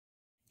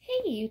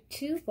Hey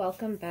YouTube,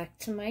 welcome back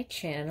to my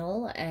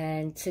channel,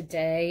 and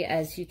today,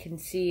 as you can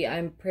see,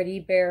 I'm pretty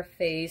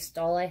barefaced.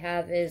 All I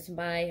have is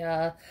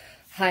my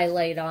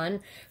highlight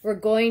on. We're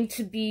going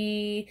to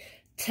be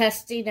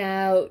testing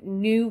out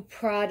new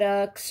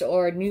products,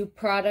 or new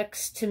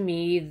products to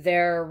me.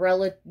 They're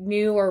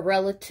new or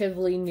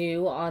relatively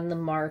new on the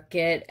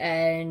market,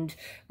 and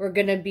we're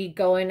going to be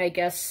going, I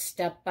guess,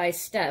 step by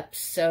step.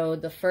 So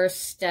the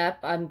first step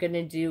I'm going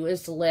to do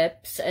is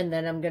lips, and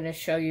then I'm going to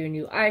show you a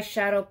new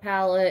eyeshadow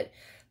palette,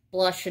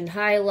 blush and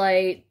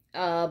highlight,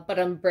 but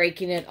I'm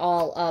breaking it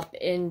all up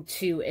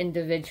into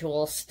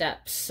individual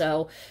steps.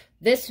 So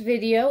this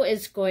video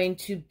is going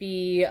to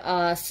be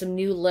some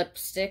new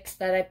lipsticks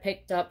that I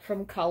picked up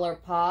from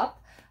Colourpop.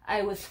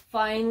 I was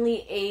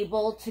finally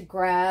able to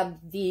grab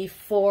the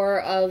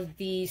 4 of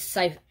the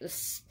Sayfia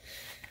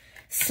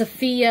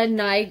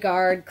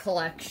Nygaard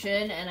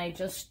collection, and I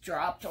just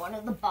dropped one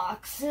of the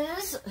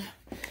boxes.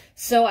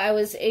 So I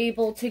was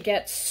able to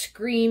get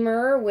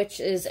Screamer,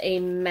 which is a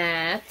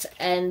matte,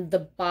 and the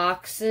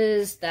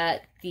boxes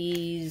that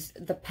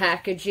the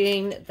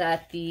packaging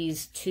that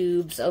these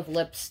tubes of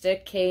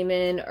lipstick came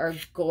in are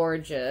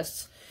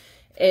gorgeous.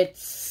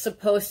 It's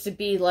supposed to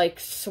be like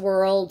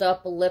swirled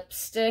up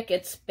lipstick.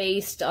 It's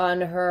based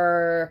on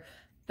her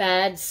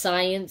Bad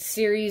Science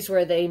series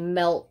where they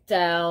melt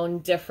down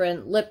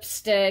different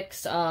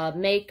lipsticks,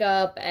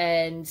 makeup,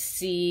 and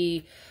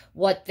see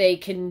what they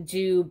can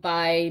do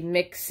by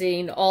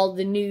mixing all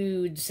the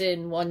nudes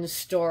in one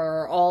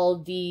store, or all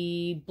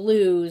the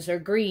blues or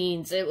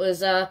greens. It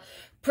was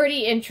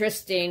pretty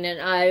interesting, and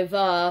I've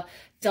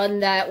done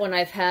that when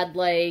I've had,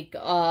 like,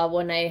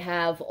 when I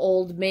have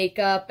old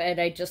makeup,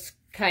 and I just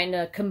kind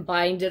of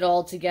combined it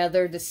all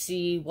together to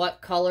see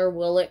what color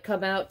will it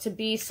come out to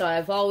be. So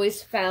I've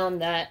always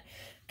found that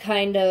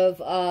kind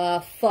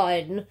of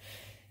fun.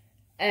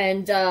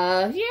 And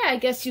yeah, I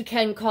guess you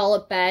can call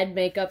it bad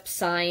makeup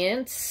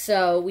science.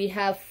 So we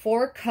have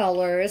 4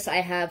 colors.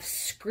 I have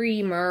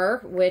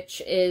Screamer,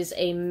 which is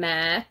a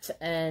matte,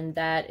 and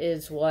that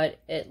is what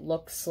it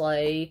looks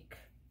like.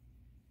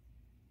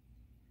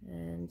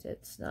 And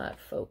it's not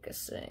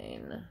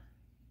focusing.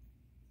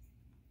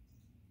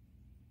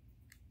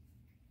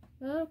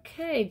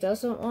 Okay,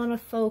 doesn't want to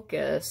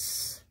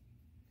focus.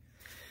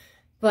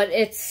 But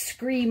it's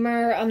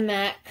Screamer, a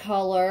matte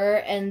color,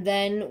 and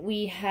then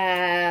we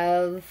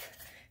have,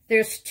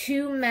 there's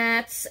 2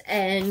 mattes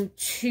and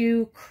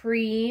 2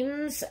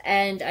 creams,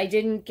 and I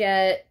didn't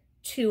get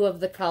 2 of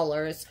the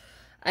colors.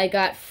 I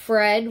got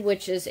Fred,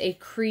 which is a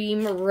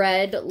cream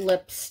red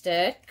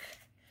lipstick,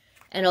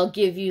 and I'll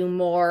give you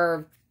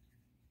more,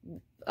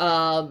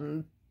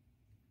 I'll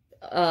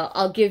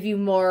give you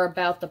more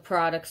about the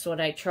products when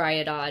I try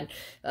it on.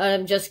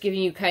 I'm just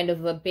giving you kind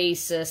of a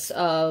basis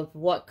of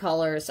what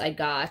colors I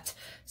got.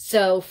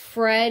 So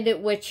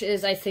Fred, which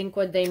is, I think,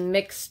 when they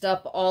mixed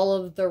up all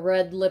of the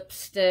red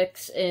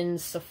lipsticks in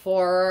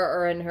Sephora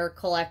or in her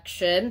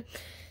collection.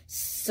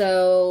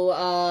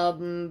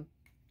 So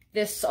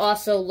this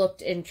also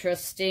looked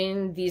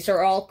interesting. These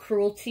are all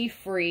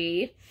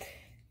cruelty-free.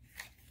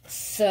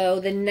 So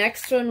the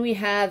next one we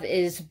have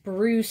is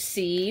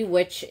Brucey,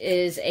 which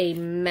is a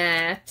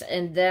matte,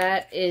 and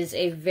that is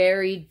a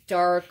very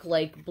dark,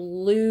 like,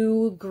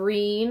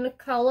 blue-green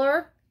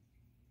color.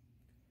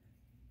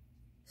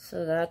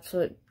 So that's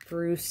what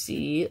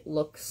Brucey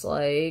looks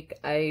like.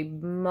 I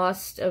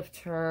must have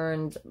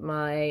turned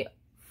my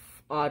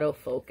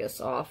autofocus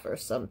off or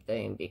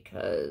something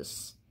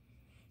because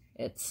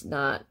it's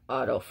not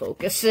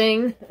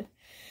autofocusing.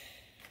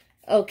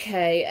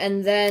 Okay,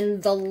 and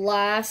then the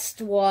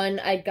last one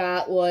I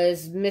got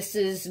was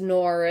Mrs.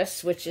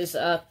 Norris, which is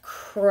a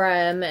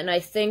creme, and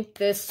I think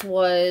this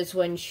was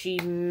when she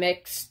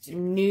mixed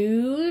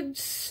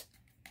nudes.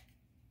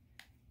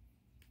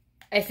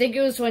 I think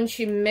it was when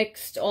she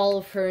mixed all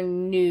of her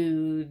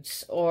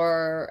nudes,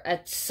 or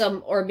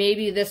or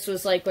maybe this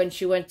was like when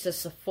she went to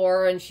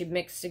Sephora and she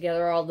mixed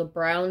together all the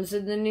browns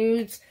and the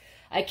nudes.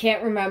 I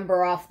can't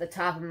remember off the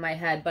top of my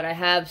head, but I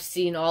have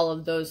seen all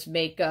of those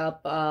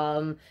makeup,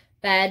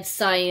 Bad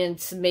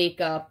Science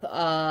makeup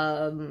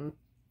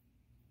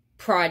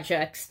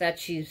projects that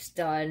she's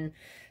done.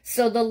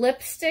 So the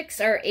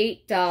lipsticks are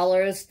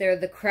 $8. They're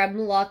the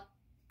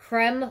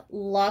Creme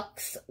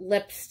Luxe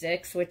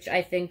lipsticks, which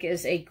I think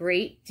is a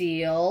great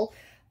deal.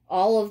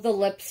 All of the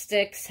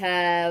lipsticks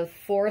have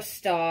 4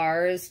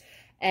 stars,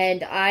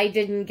 and I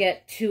didn't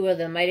get 2 of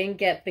them. I didn't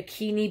get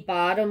Bikini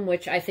Bottom,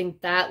 which I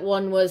think that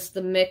one was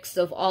the mix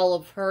of all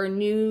of her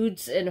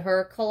nudes in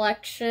her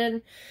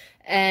collection.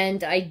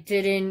 And I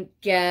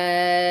didn't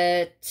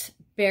get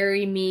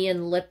Bury Me in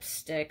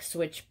Lipsticks,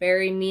 which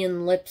Bury Me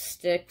in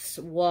Lipsticks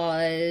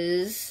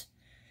was...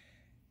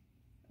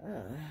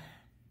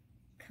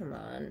 come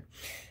on.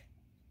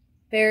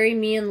 Bury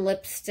Me in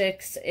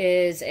Lipsticks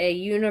is a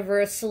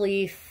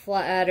universally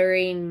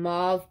flattering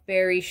mauve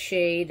berry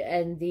shade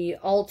and the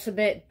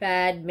ultimate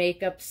bad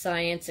makeup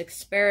science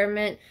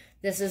experiment.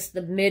 This is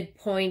the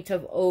midpoint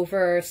of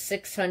over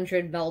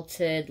 600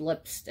 melted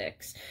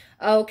lipsticks.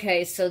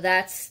 Okay, so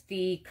that's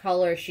the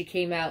color she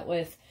came out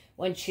with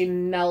when she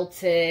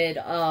melted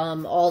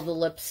all the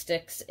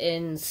lipsticks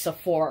in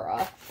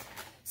Sephora.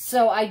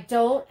 So I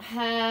don't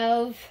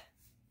have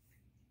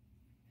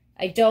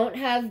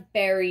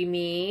Bury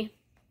Me.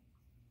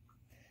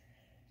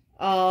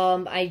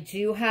 I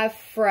do have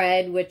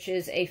Fred, which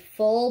is a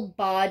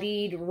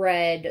full-bodied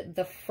red,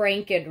 the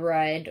Franked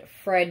red,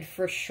 Fred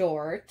for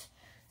short.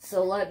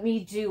 So let me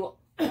do,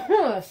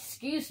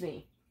 excuse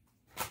me,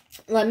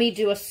 let me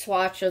do a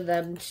swatch of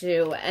them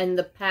too. And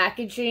the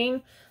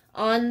packaging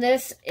on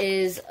this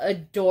is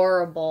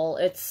adorable.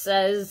 It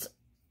says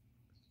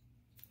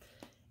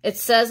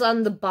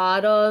on the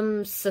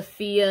bottom,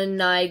 Sayfia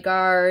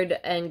Nygaard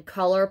and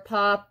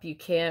Colourpop. You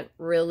can't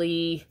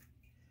really...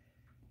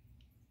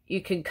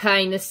 You can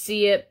kind of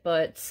see it,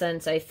 but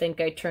since I think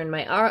I turned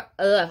my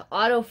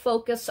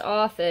autofocus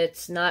off,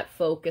 it's not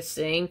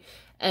focusing.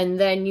 And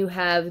then you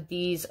have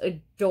these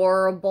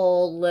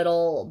adorable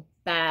little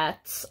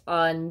bats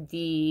on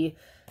the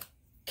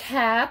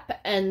cap.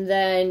 And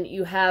then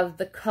you have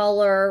the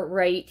color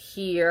right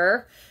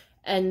here.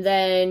 And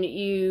then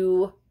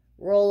you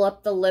roll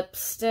up the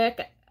lipstick,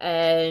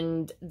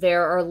 and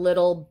there are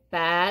little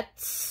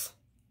bats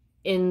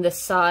in the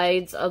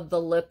sides of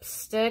the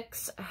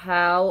lipsticks.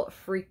 How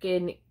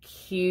freaking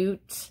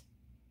cute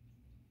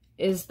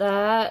is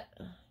that?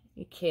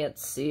 You can't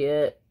see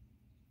it.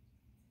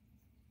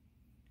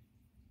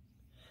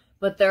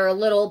 But there are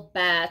little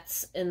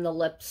bats in the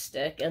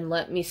lipstick. And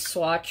let me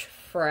swatch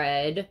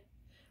Fred,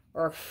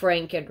 or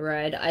Franked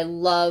red. I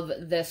love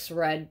this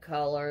red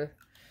color.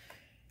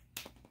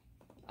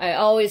 I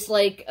always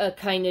like a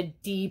kind of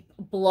deep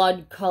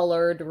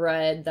blood-colored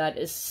red. That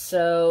is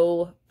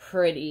so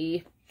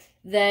pretty.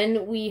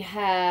 Then we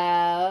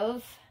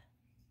have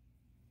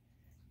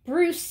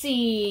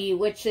Brucey,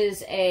 which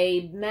is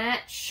a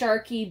matte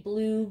Sharky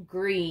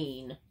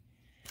blue-green.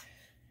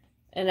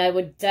 And I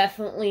would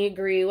definitely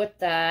agree with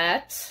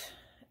that.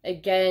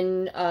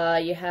 Again,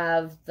 you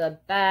have the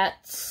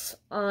bats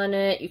on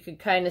it. You can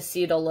kind of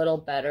see it a little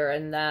better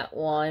in that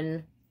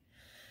one.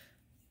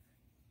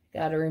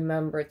 Gotta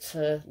remember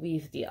to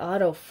leave the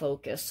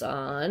autofocus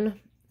on.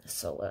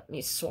 So let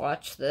me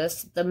swatch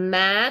this. The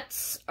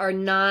mattes are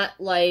not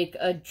like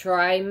a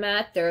dry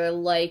matte. They're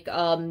like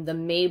the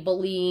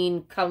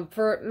Maybelline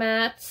Comfort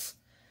mattes,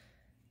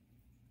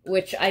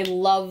 which I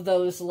love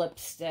those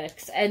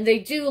lipsticks. And they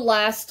do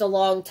last a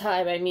long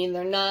time. I mean,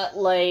 they're not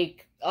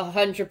like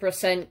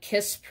 100%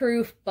 kiss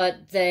proof,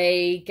 but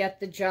they get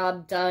the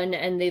job done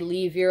and they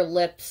leave your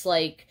lips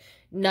like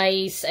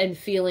nice and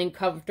feeling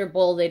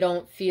comfortable. They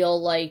don't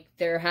feel like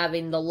they're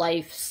having the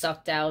life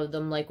sucked out of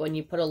them, like when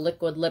you put a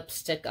liquid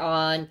lipstick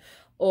on,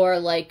 or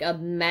like a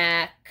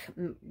MAC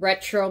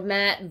Retro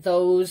Matte.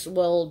 Those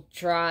will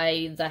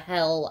dry the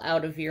hell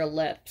out of your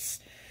lips.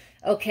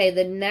 Okay,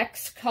 the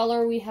next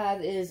color we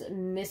have is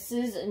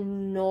Mrs.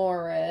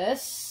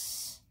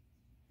 Norris.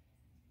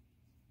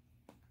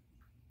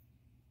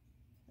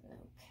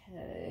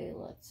 Okay,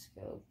 let's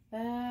go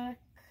back.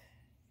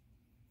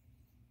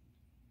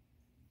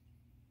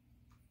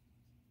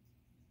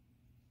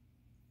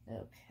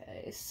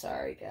 Okay,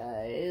 sorry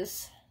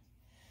guys.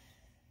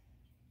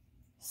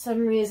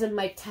 Some reason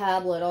my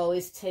tablet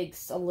always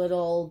takes a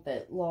little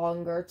bit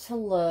longer to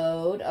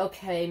load.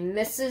 Okay,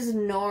 Mrs.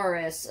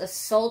 Norris, a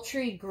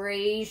sultry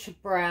grayish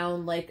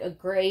brown, like a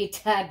gray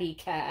tabby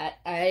cat.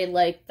 I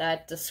like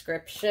that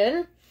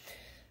description.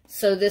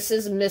 So this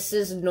is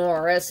Mrs.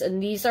 Norris,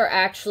 and these are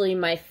actually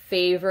my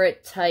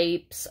favorite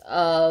types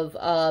of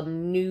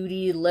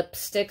nudie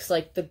lipsticks,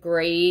 like the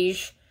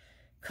grayish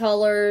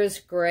colors,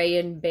 gray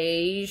and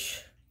beige.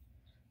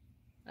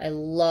 I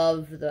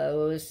love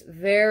those.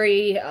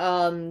 Very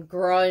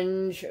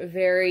grunge,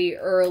 very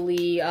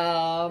early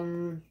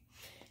early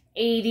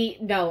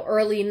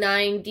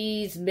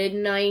 90s, mid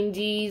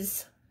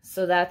 90s.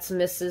 So that's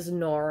Mrs.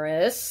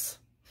 Norris.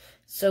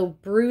 So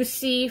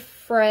Brucey,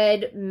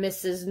 Fred,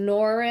 Mrs.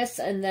 Norris,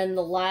 and then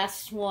the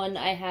last one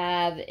I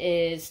have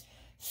is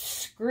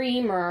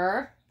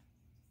Screamer,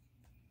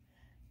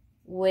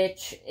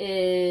 which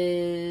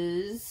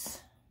is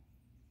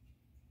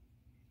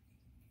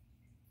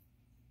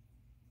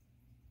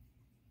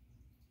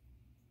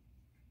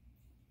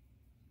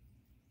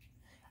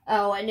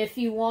oh, and if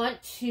you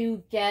want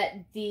to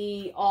get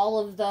all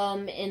of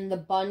them in the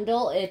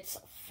bundle, it's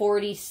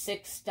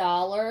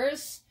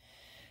 $46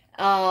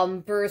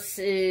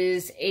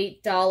 versus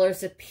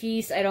 $8 a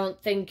piece. I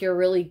don't think you're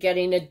really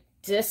getting a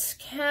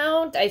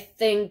discount. I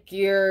think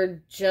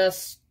you're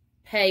just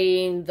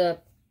paying the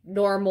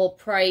normal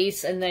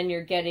price, and then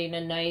you're getting a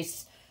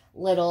nice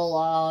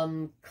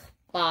little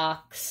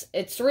box.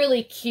 It's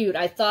really cute.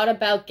 I thought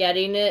about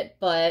getting it,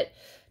 but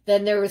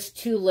then there was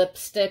 2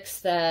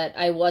 lipsticks that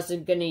I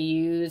wasn't going to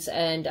use,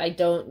 and I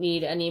don't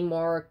need any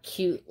more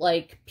cute,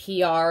 like,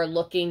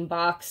 PR-looking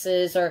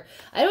boxes, or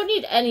I don't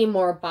need any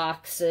more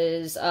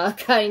boxes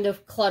kind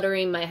of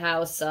cluttering my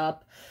house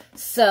up.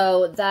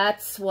 So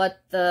that's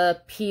what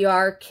the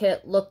PR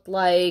kit looked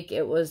like.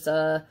 It was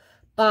a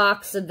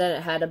box, and then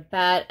it had a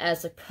bat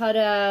as a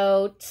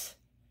cutout.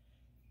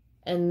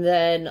 And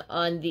then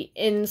on the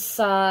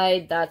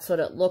inside, that's what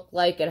it looked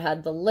like. It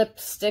had the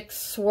lipstick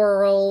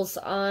swirls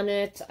on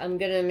it. I'm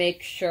going to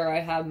make sure I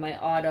have my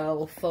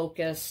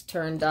autofocus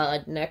turned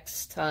on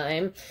next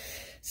time.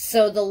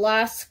 So the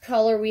last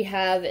color we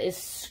have is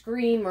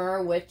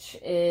Screamer, which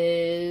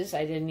is,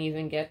 I didn't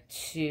even get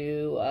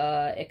to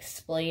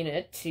explain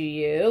it to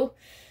you.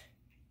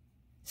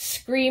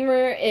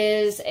 Screamer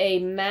is a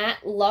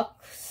matte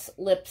luxe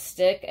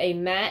lipstick, a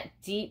matte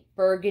deep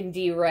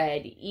burgundy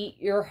red. Eat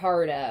your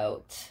heart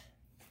out.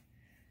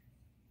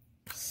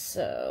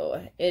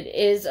 So it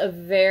is a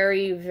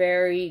very,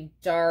 very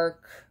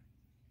dark,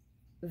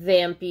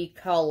 vampy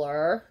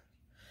color.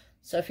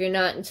 So if you're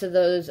not into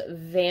those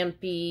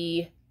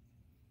vampy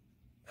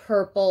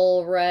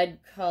purple red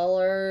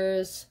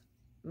colors,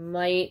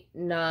 might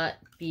not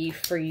be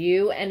for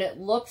you. And it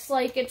looks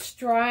like it's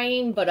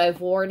drying, but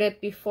I've worn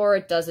it before.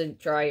 It doesn't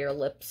dry your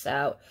lips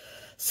out.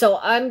 So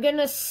I'm going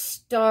to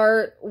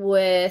start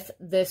with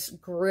this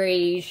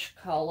grayish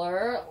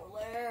color.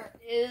 Where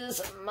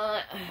is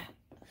my...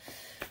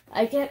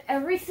 I get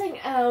everything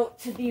out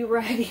to be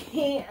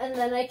ready, and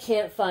then I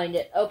can't find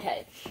it.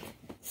 Okay.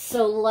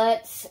 So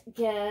let's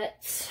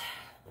get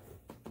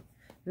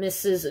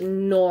Mrs.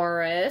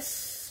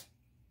 Norris.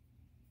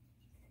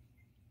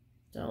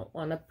 Don't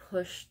want to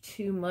push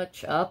too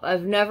much up.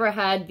 I've never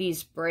had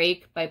these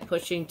break by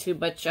pushing too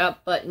much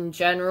up, but in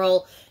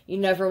general, you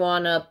never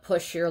want to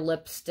push your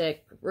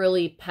lipstick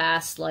really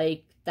past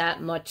like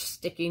that much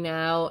sticking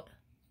out.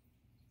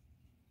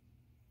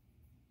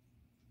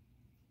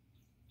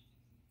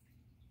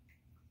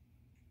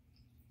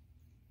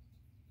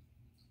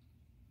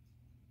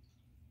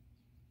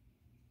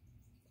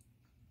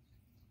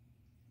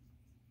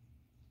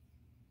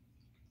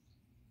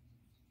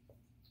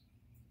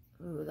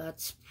 Ooh,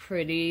 that's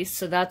pretty.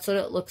 So that's what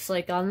it looks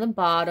like on the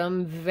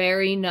bottom.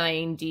 Very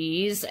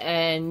 90s.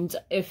 And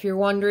if you're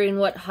wondering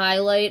what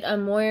highlight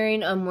I'm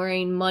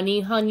wearing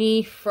Money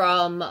Honey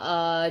from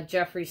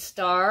Jeffree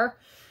Star,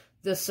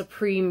 the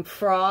Supreme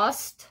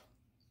Frost.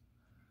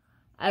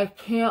 I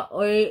can't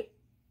wait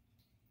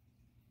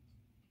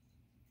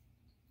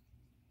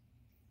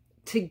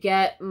to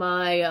get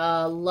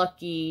my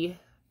Lucky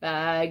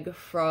bag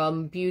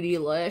from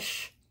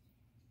Beautylish.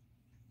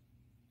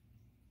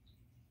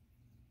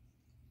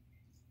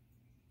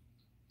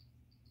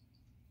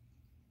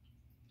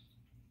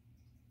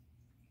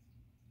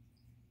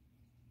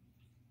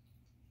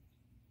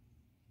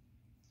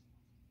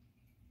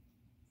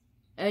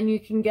 And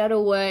you can get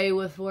away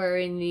with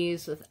wearing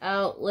these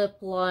without lip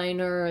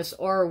liners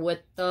or with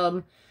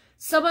them.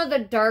 Some of the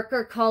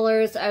darker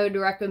colors, I would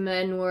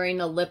recommend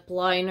wearing a lip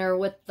liner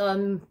with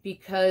them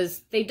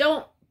because they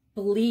don't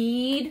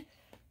bleed,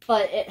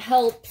 but it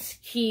helps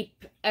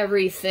keep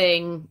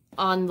everything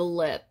on the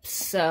lips.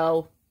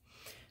 So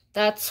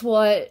that's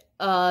what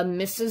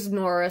Mrs.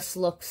 Norris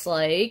looks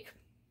like.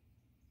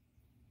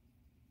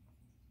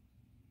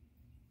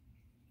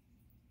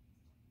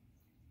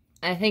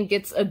 I think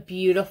it's a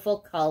beautiful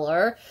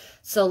color.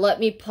 So let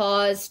me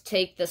pause,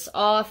 take this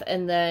off,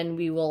 and then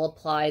we will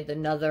apply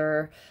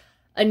another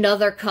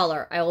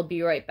color. I will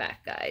be right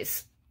back,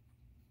 guys.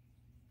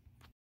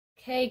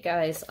 Okay,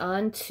 guys,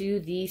 on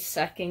to the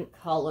second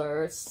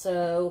color.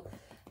 So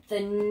the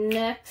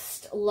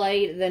next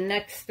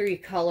three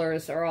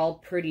colors are all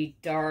pretty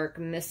dark.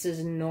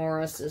 Mrs.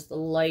 Norris is the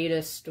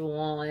lightest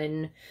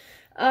one.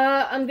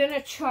 I'm going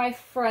to try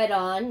Fred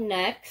on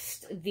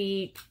next,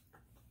 the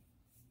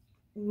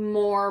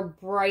more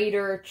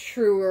brighter,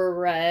 truer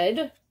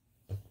red.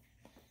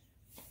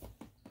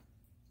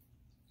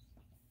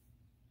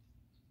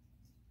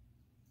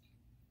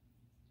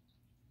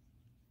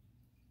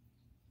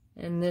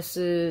 And this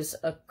is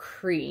a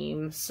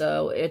cream,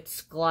 so it's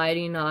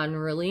gliding on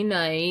really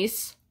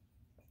nice.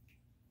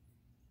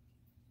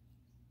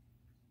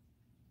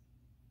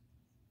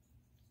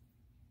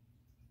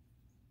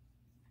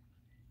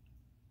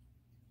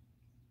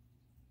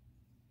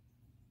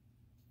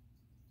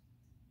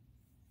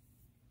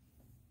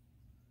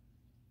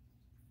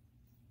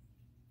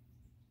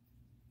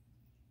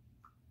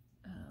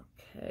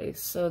 Okay,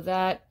 so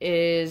that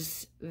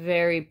is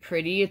very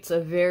pretty. It's a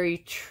very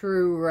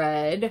true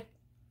red.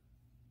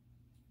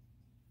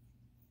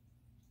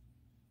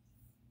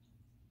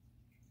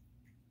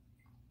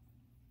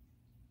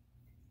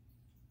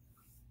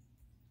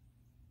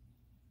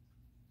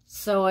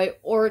 So I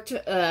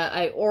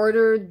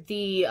ordered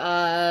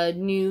the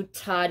new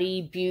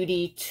Toddy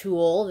Beauty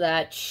tool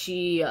that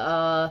she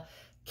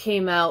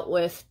came out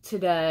with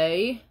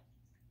today.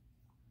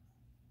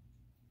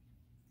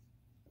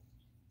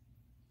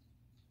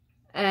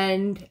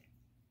 And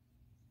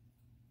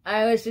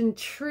I was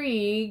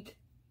intrigued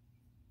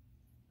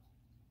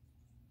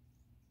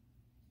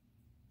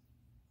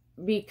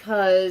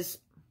because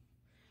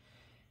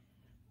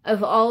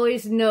I've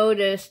always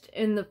noticed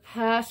in the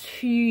past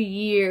few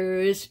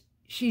years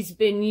she's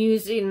been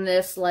using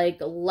this like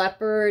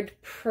leopard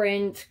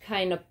print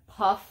kind of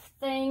puff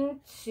thing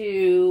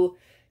to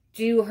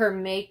do her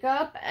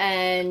makeup,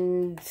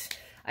 and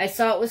I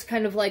saw it was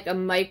kind of like a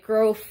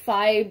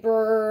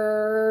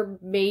microfiber,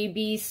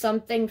 maybe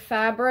something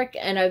fabric,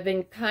 and I've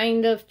been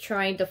kind of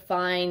trying to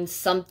find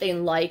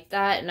something like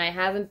that, and I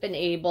haven't been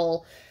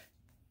able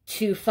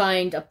to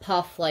find a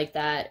puff like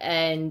that,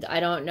 and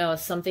I don't know,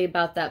 something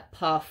about that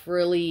puff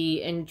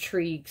really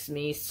intrigues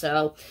me.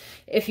 So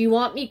if you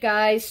want me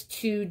guys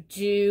to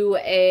do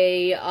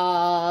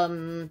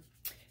a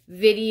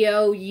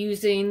video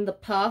using the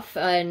puff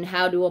and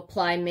how to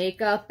apply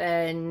makeup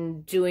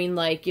and doing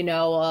like, you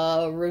know,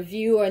 a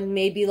review and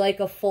maybe like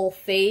a full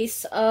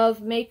face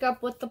of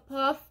makeup with the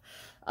puff,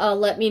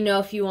 let me know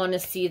if you want to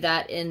see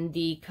that in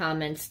the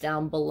comments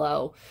down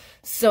below.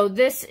 So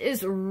this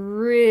is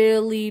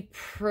really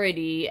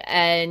pretty,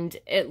 and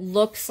it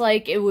looks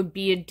like it would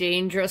be a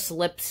dangerous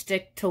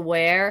lipstick to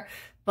wear,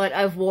 but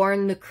I've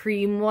worn the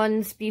cream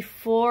ones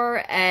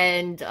before,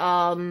 and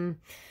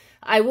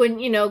I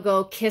wouldn't, you know,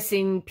 go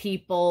kissing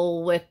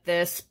people with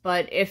this,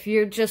 but if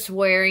you're just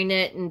wearing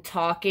it and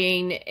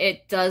talking,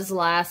 it does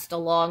last a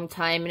long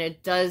time, and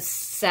it does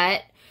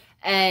set,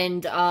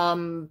 and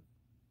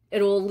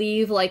it will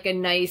leave like a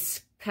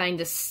nice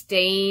kind of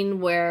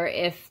stain where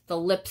if the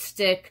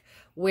lipstick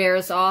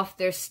wears off,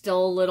 there's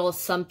still a little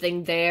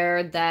something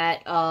there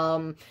that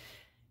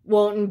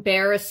won't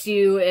embarrass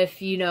you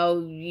if, you know,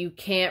 you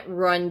can't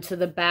run to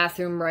the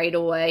bathroom right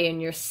away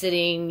and you're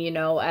sitting, you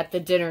know, at the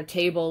dinner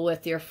table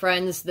with your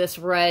friends. This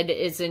red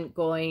isn't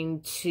going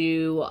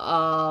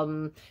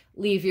to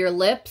leave your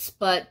lips,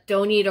 but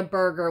don't eat a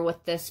burger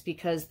with this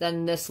because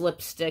then this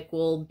lipstick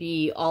will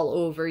be all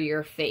over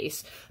your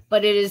face.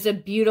 But it is a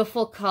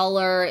beautiful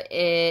color.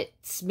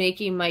 It's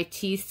making my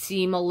teeth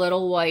seem a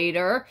little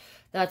whiter.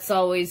 That's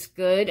always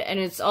good, and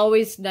it's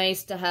always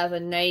nice to have a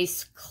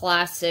nice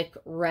classic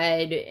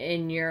red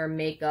in your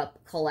makeup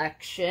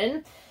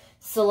collection.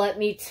 So let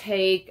me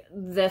take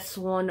this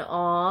one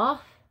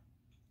off.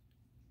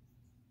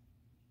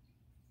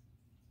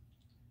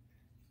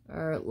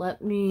 Or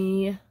let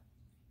me...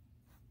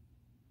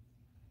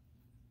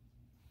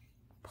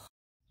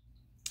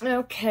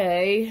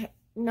 Okay,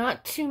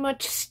 not too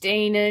much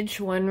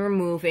stainage when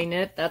removing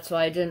it. That's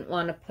why I didn't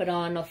want to put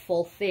on a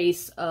full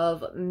face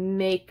of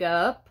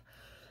makeup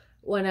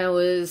when I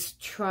was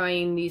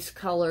trying these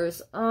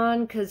colors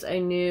on, because I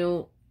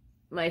knew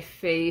my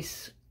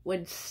face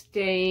would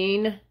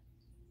stain.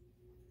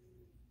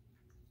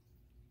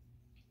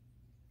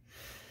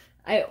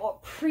 I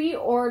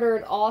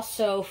pre-ordered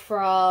also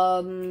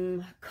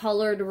from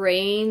Colored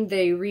Rain.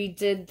 They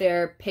redid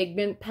their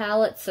pigment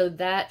palette, so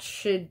that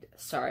should...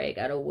 Sorry, I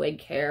got a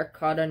wig hair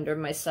caught under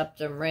my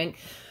septum ring.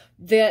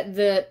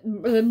 That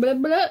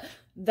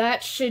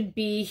should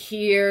be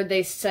here.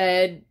 They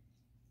said,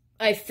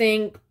 I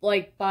think,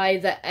 like, by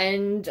the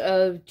end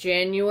of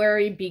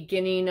January,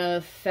 beginning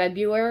of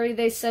February,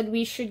 they said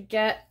we should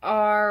get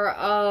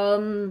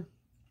our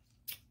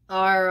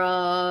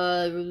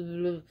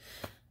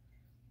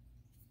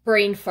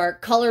brain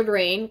fart, Colored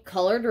Rain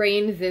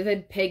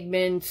Vivid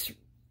Pigments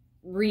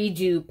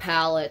redo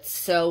palettes.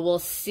 So we'll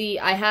see.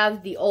 I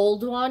have the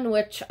old one,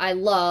 which I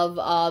love.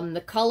 The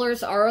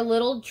colors are a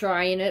little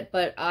dry in it,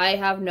 but I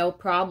have no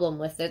problem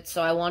with it.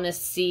 So I want to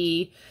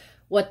see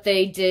what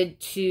they did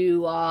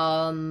to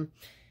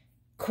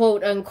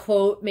quote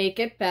unquote make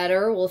it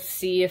better. We'll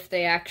see if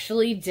they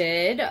actually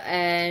did.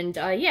 And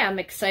yeah, I'm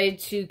excited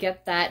to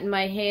get that in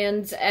my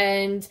hands.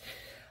 And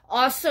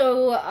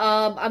also,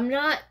 I'm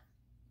not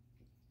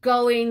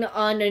going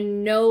on a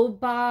no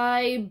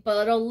buy,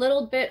 but a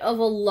little bit of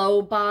a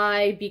low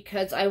buy,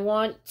 because I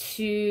want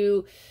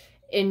to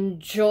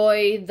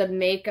enjoy the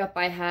makeup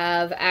I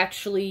have,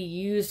 actually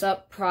use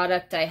up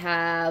product I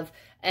have,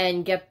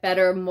 and get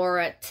better more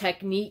at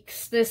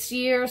techniques this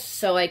year,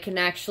 so I can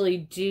actually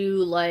do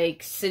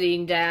like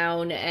sitting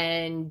down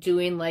and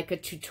doing like a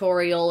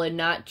tutorial and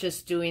not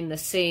just doing the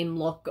same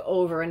look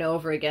over and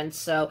over again.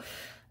 So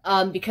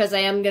because I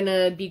am going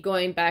to be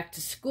going back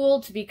to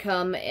school to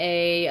become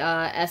a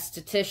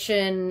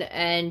esthetician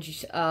and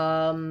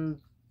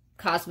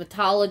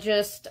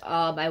cosmetologist,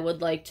 I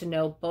would like to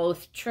know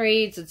both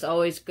trades. It's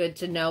always good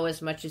to know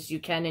as much as you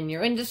can in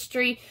your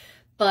industry.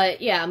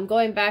 But yeah, I'm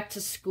going back to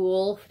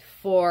school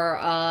for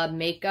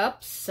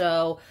makeup,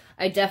 so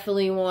I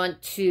definitely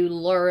want to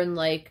learn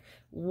like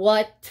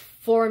what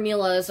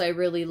formulas I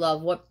really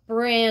love, what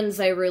brands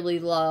I really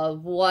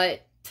love,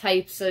 what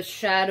types of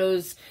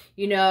shadows,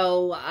 you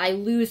know, I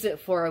lose it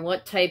for, and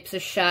what types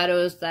of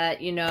shadows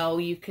that, you know,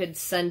 you could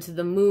send to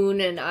the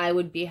moon and I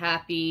would be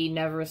happy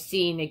never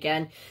seeing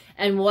again.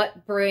 And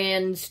what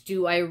brands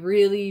do I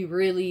really,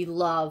 really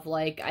love?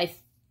 Like, I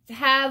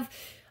have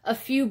a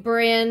few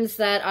brands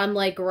that I'm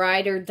like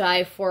ride or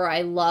die for,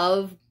 I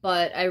love,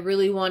 but I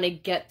really want to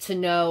get to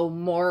know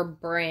more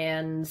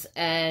brands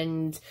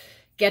and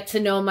get to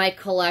know my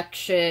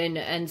collection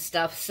and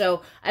stuff.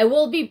 So I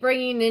will be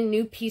bringing in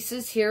new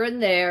pieces here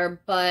and there,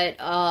 but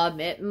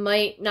it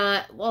might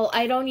not, well,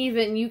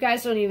 you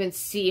guys don't even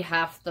see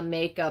half the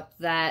makeup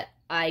that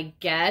I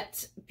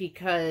get,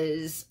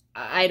 because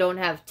I don't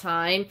have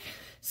time.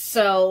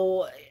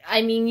 So,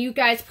 I mean, you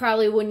guys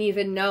probably wouldn't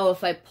even know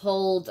if I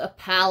pulled a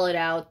palette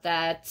out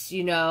that's,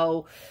 you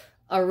know,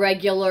 a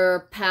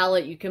regular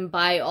palette you can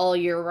buy all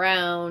year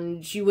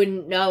round. You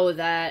wouldn't know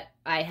that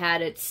I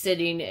had it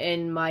sitting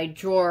in my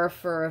drawer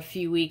for a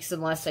few weeks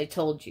unless I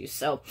told you.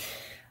 So,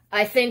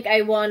 I think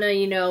I want to,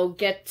 you know,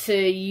 get to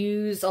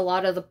use a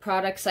lot of the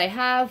products I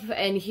have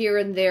and here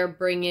and there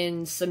bring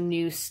in some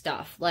new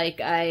stuff.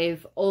 Like, I'm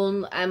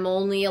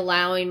only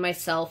allowing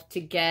myself to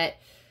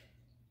get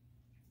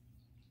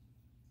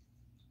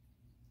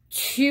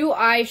 2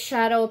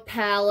 eyeshadow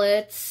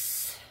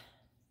palettes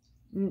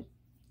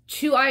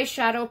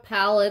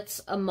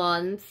a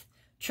month.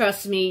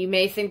 Trust me, you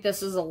may think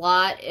this is a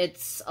lot.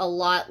 It's a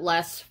lot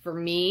less for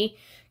me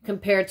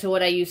compared to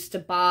what I used to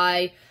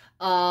buy.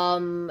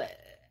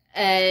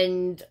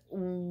 And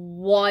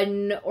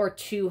 1 or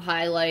 2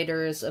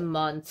 highlighters a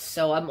month.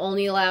 So I'm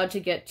only allowed to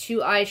get 2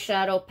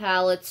 eyeshadow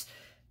palettes,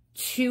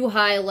 2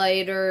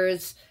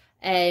 highlighters,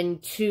 and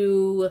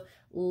 2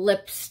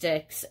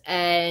 lipsticks.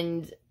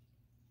 And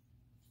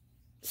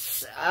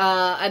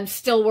I'm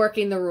still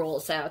working the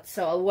rules out.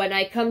 So when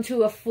I come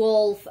to a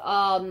full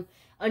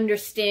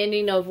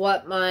understanding of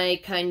what my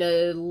kind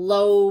of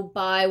low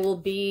buy will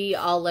be,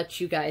 I'll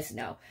let you guys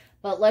know.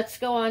 But let's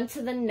go on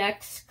to the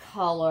next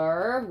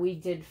color. We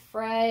did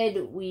Fred,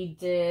 we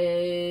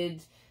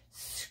did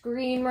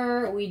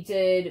Screamer, we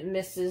did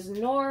Mrs.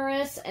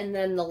 Norris, and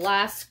then the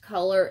last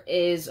color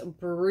is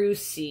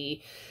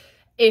Brucey.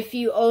 If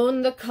you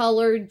own the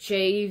color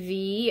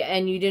JV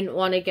and you didn't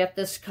want to get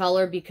this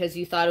color because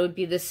you thought it would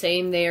be the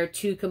same, they are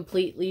 2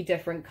 completely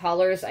different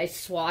colors. I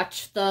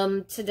swatched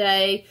them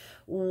today.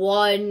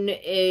 One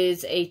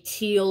is a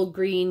teal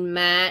green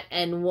matte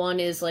and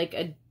one is like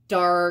a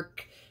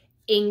dark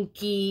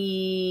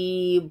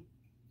inky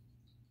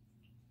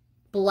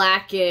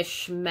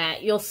blackish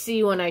matte. You'll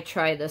see when I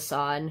try this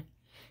on,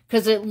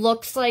 because it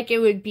looks like it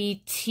would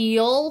be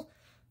teal.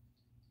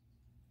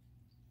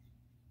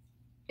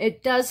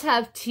 It does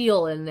have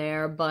teal in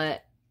there,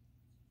 but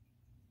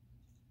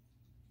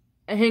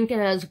I think it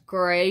has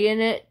gray in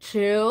it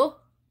too.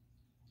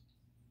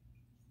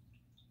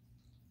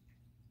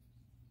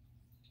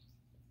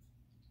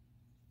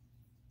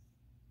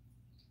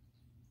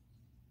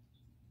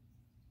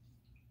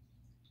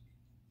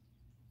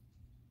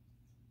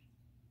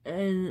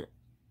 And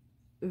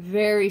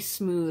very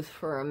smooth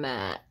for a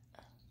matte.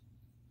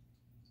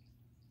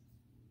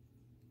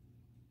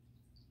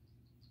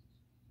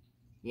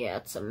 Yeah,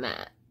 it's a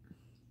matte.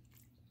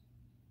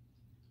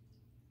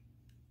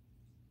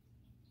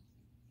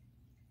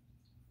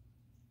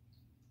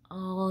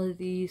 All of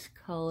these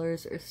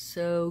colors are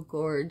so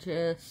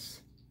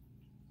gorgeous.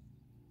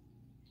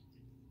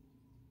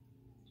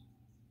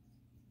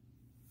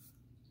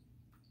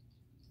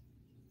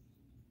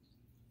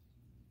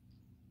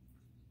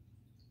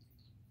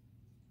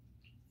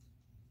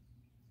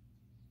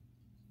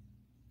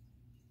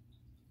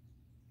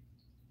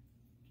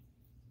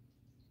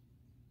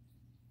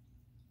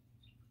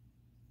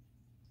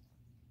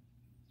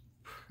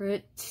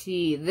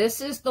 Pretty.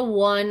 This is the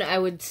one I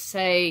would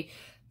say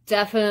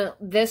definitely.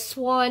 This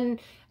one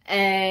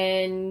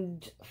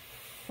and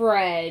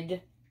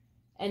Fred.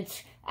 And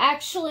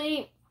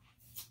actually,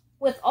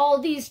 with all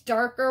these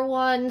darker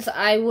ones,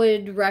 I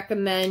would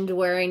recommend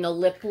wearing a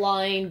lip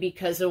line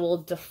because it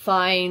will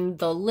define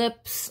the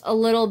lips a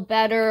little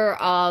better.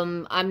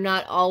 I'm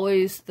not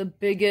always the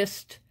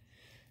biggest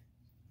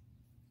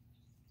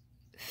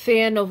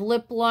fan of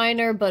lip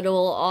liner, but it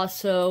will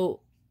also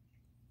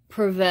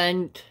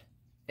prevent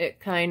it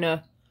kind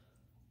of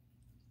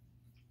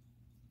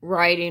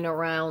riding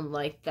around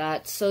like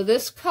that. So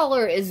this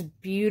color is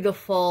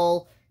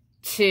beautiful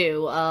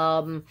too.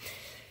 A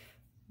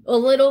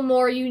little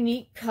more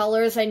unique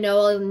colors. I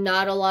know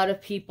not a lot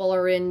of people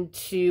are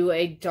into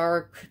a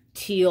dark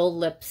teal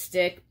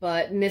lipstick,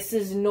 but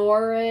Mrs.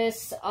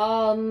 Norris,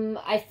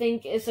 I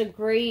think is a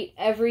great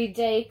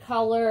everyday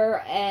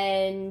color,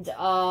 and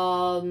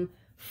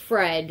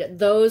Fred.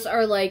 Those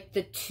are like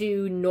the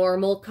 2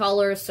 normal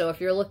colors. So if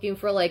you're looking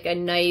for like a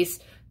nice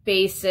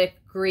basic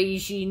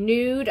greigey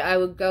nude, I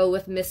would go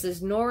with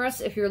Mrs. Norris.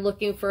 If you're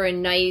looking for a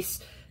nice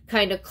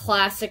kind of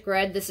classic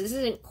red, this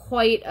isn't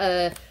quite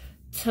a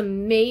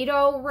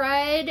tomato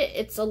red.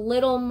 It's a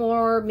little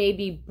more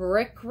maybe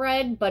brick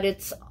red, but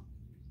it's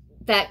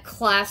that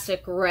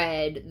classic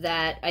red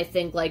that I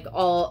think like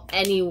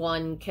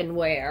anyone can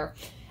wear.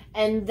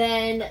 And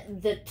then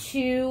the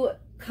 2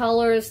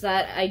 colors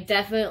that I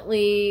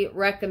definitely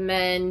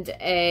recommend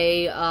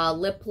a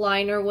lip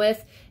liner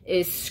with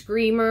is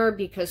Screamer,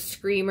 because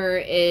Screamer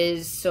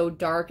is so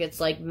dark. It's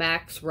like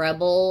Max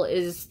Rebel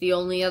is the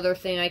only other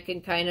thing I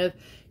can kind of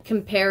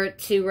compare it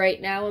to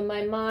right now in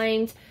my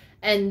mind.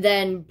 And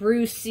then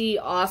Brucey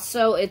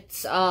also,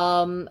 it's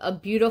a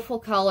beautiful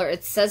color.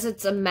 It says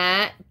it's a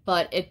matte,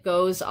 but it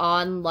goes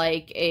on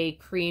like a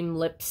cream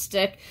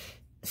lipstick.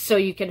 So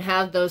you can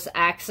have those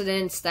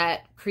accidents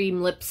that cream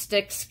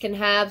lipsticks can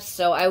have.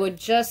 So I would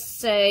just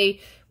say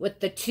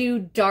with the 2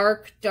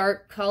 dark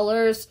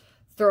colors,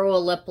 throw a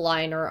lip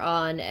liner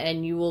on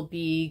and you will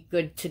be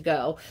good to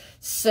go.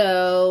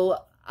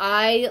 So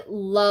I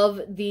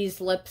love these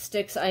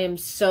lipsticks. I am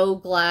so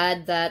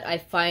glad that I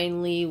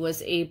finally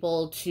was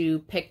able to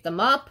pick them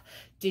up.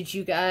 Did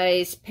you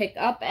guys pick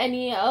up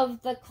any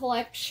of the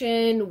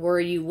collection? Were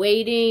you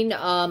waiting?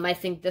 I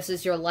think this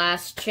is your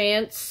last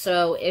chance.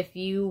 So if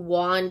you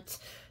want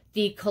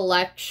the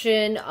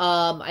collection,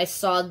 I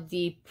saw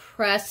the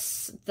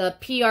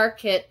PR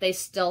kit they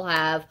still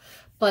have,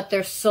 but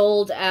they're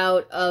sold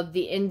out of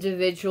the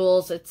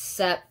individuals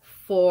except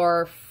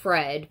for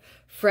Fred.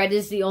 Fred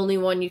is the only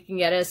one you can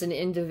get as an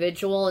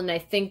individual, and I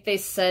think they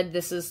said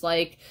this is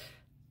like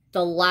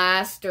the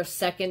last or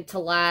second to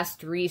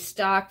last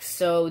restock,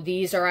 so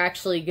these are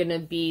actually going to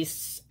be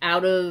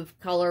out of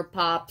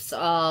Colourpop's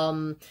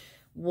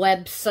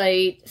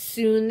website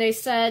soon, they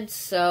said.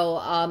 So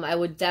I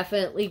would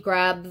definitely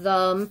grab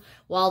them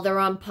while they're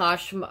on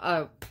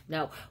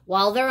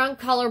while they're on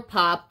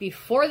Colourpop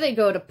before they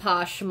go to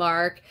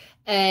Poshmark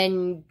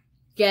and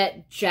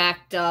get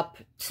jacked up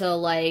to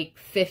like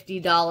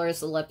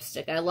 $50 a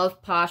lipstick. I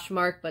love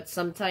Poshmark, but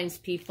sometimes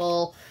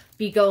people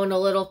be going a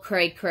little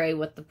cray-cray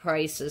with the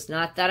prices.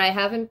 Not that I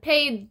haven't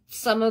paid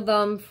some of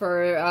them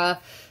for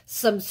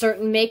some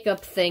certain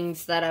makeup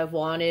things that I've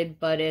wanted,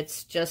 but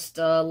it's just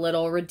a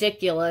little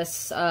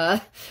ridiculous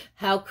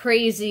how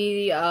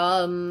crazy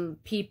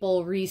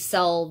people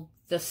resell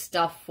the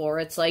stuff for.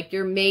 It's like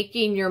you're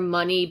making your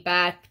money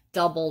back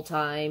double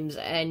times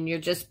and you're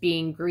just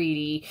being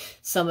greedy,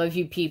 some of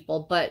you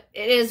people, but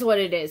it is what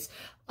it is.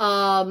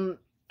 Oh,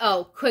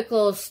 quick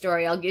little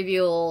story. I'll give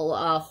you a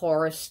little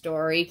horror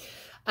story.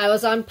 I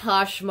was on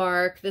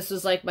Poshmark. This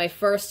was like my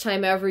first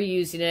time ever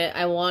using it.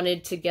 I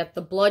wanted to get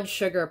the blood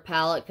sugar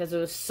palette because it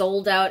was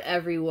sold out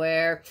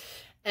everywhere.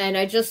 And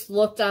I just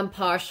looked on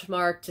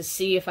Poshmark to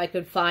see if I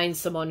could find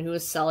someone who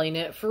was selling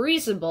it for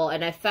reasonable.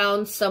 And I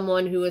found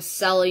someone who was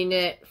selling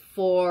it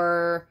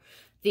for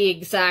the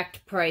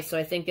exact price. So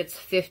I think it's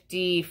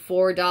 $54,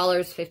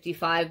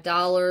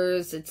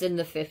 $55. It's in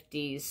the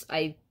 50s,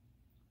 I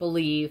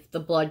believe, the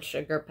blood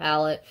sugar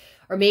palette.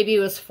 Or maybe it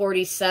was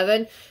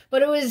 47.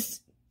 But it was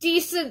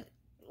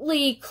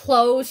decently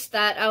close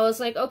that I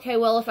was like, okay,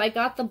 well, if I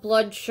got the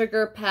blood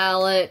sugar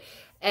palette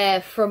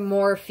from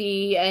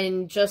Morphe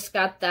and just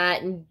got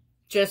that and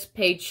just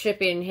paid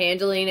shipping and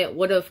handling, it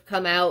would have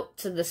come out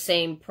to the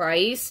same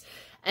price.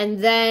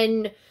 And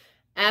then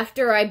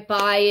after I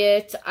buy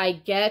it, I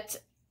get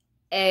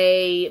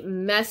a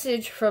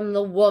message from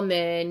the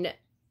woman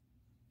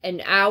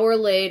an hour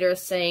later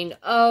saying,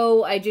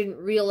 oh, I didn't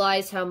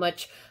realize how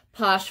much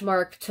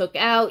Poshmark took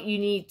out. You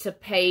need to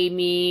pay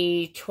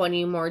me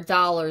 $20 more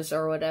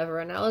or whatever.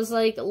 And I was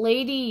like,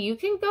 lady, you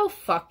can go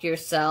fuck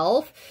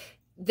yourself.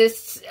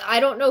 I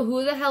don't know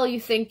who the hell you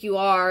think you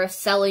are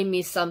selling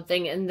me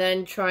something and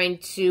then trying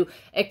to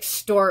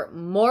extort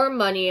more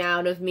money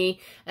out of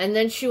me. And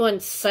then she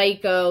went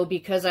psycho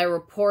because I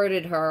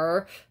reported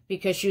her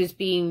because she was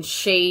being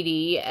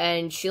shady,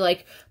 and she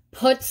like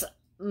puts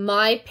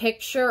my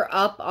picture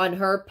up on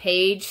her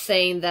page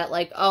saying that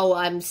like, oh,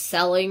 I'm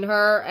selling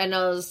her. And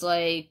I was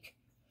like,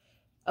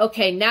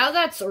 okay, now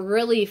that's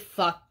really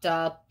fucked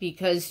up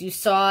because you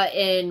saw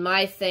in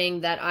my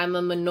thing that I'm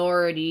a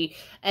minority,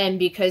 and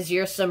because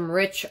you're some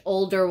rich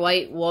older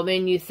white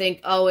woman, you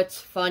think, oh,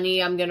 it's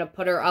funny, I'm gonna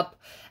put her up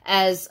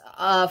as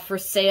for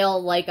sale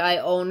like I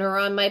own her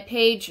on my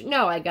page.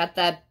 No, I got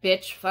that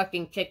bitch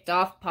fucking kicked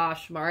off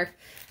Poshmark.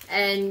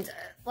 And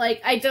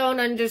like, I don't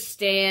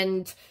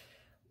understand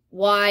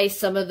why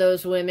some of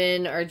those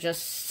women are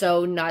just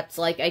so nuts.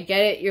 Like, I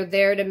get it, you're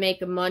there to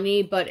make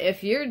money, but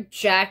if you're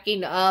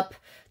jacking up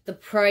the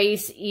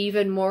price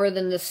even more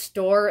than the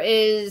store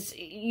is,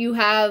 you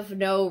have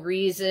no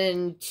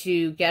reason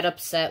to get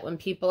upset when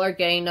people are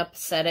getting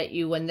upset at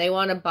you when they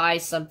want to buy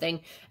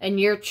something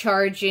and you're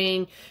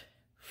charging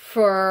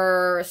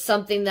for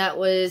something that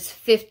was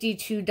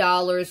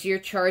 $52, you're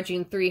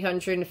charging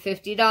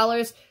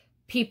 $350.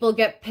 People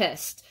get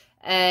pissed,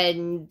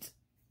 and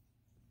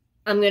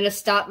I'm going to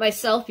stop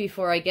myself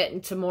before I get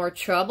into more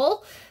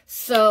trouble.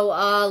 So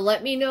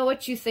let me know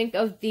what you think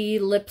of the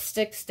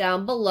lipsticks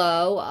down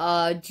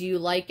below. Do you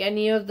like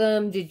any of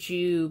them? Did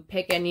you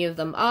pick any of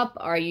them up?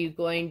 Are you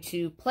going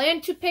to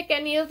plan to pick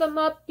any of them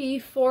up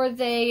before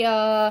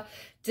they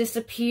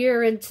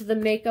disappear into the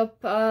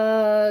makeup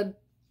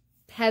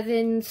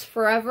heavens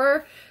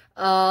forever?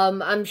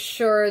 I'm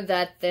sure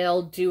that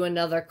they'll do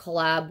another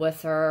collab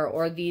with her,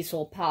 or these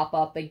will pop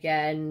up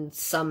again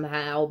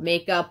somehow.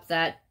 Makeup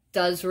that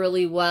does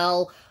really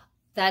well,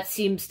 that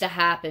seems to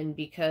happen,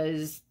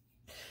 because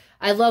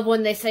I love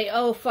when they say,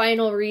 oh,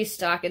 final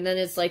restock, and then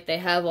it's like they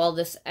have all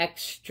this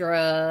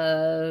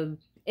extra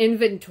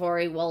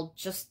inventory. Well,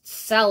 just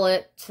sell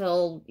it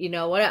till, you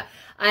know what,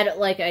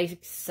 like I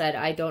said,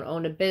 I don't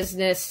own a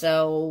business,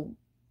 so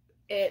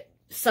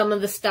some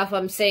of the stuff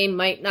I'm saying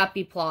might not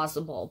be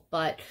plausible,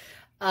 but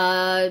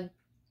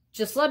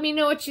just let me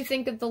know what you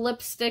think of the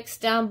lipsticks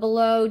down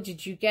below.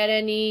 Did you get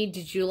any?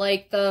 Did you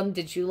like them?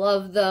 Did you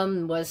love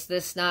them? Was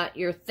this not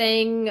your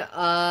thing?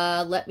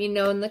 Let me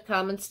know in the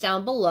comments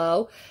down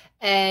below.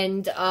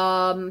 And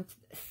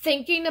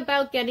thinking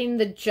about getting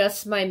the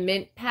Just My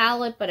Mint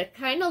palette, but it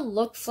kind of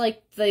looks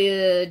like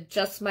the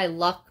Just My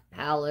Luck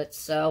palette,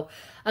 so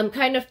I'm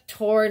kind of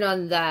torn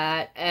on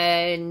that.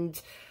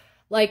 And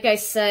like I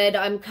said,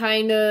 I'm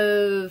kind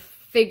of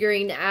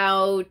figuring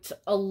out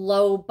a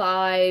low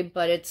buy,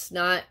 but it's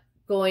not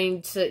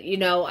going to, you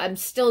know, I'm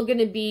still going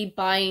to be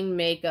buying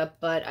makeup,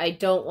 but I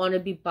don't want to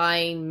be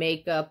buying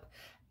makeup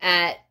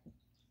at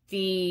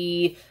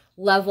the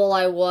level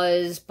I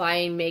was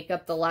buying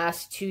makeup the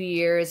last 2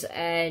 years.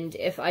 And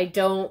if I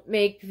don't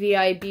make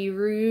VIB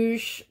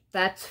Rouge,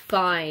 that's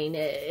fine.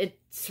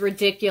 It's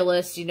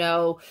ridiculous, you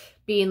know,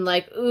 being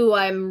like, ooh,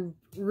 I'm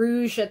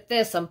Rouge at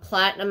this, I'm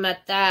Platinum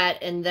at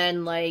that, and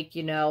then, like,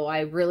 you know,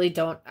 I really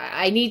don't,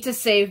 I need to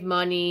save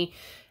money.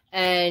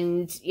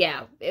 And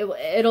yeah,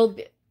 it'll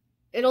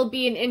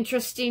be an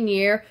interesting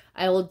year.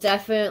 I will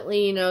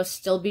definitely, you know,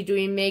 still be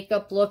doing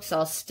makeup looks.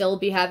 I'll still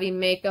be having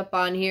makeup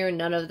on here.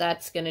 None of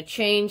that's going to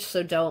change,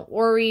 so don't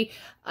worry.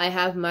 I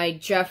have my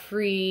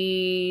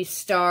Jeffree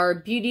Star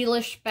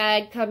Beautylish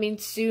bag coming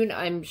soon.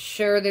 I'm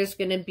sure there's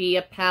going to be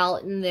a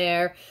palette in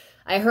there.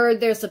 I heard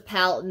there's a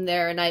palette in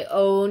there, and I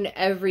own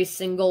every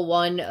single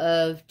one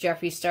of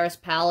Jeffree Star's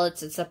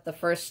palettes except the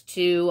first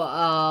two.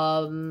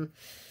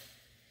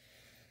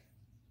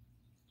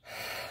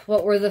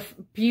 What were the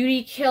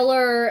Beauty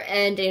Killer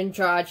and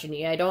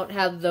Androgyny? I don't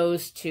have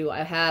those two.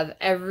 I have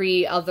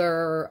every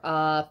other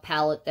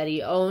palette that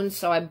he owns,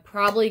 so I'm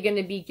probably going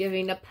to be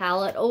giving a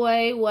palette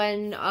away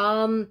when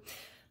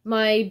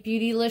my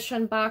Beautylish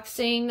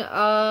unboxing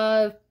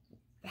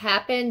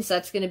happens.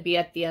 That's going to be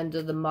at the end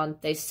of the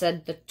month. They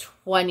said the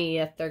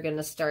 20th they're going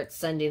to start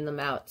sending them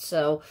out,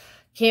 so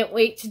can't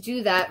wait to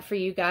do that for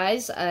you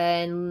guys.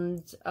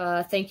 And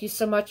thank you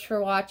so much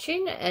for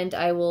watching, and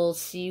I will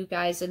see you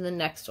guys in the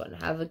next one.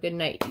 Have a good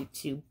night,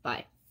 YouTube.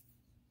 Bye.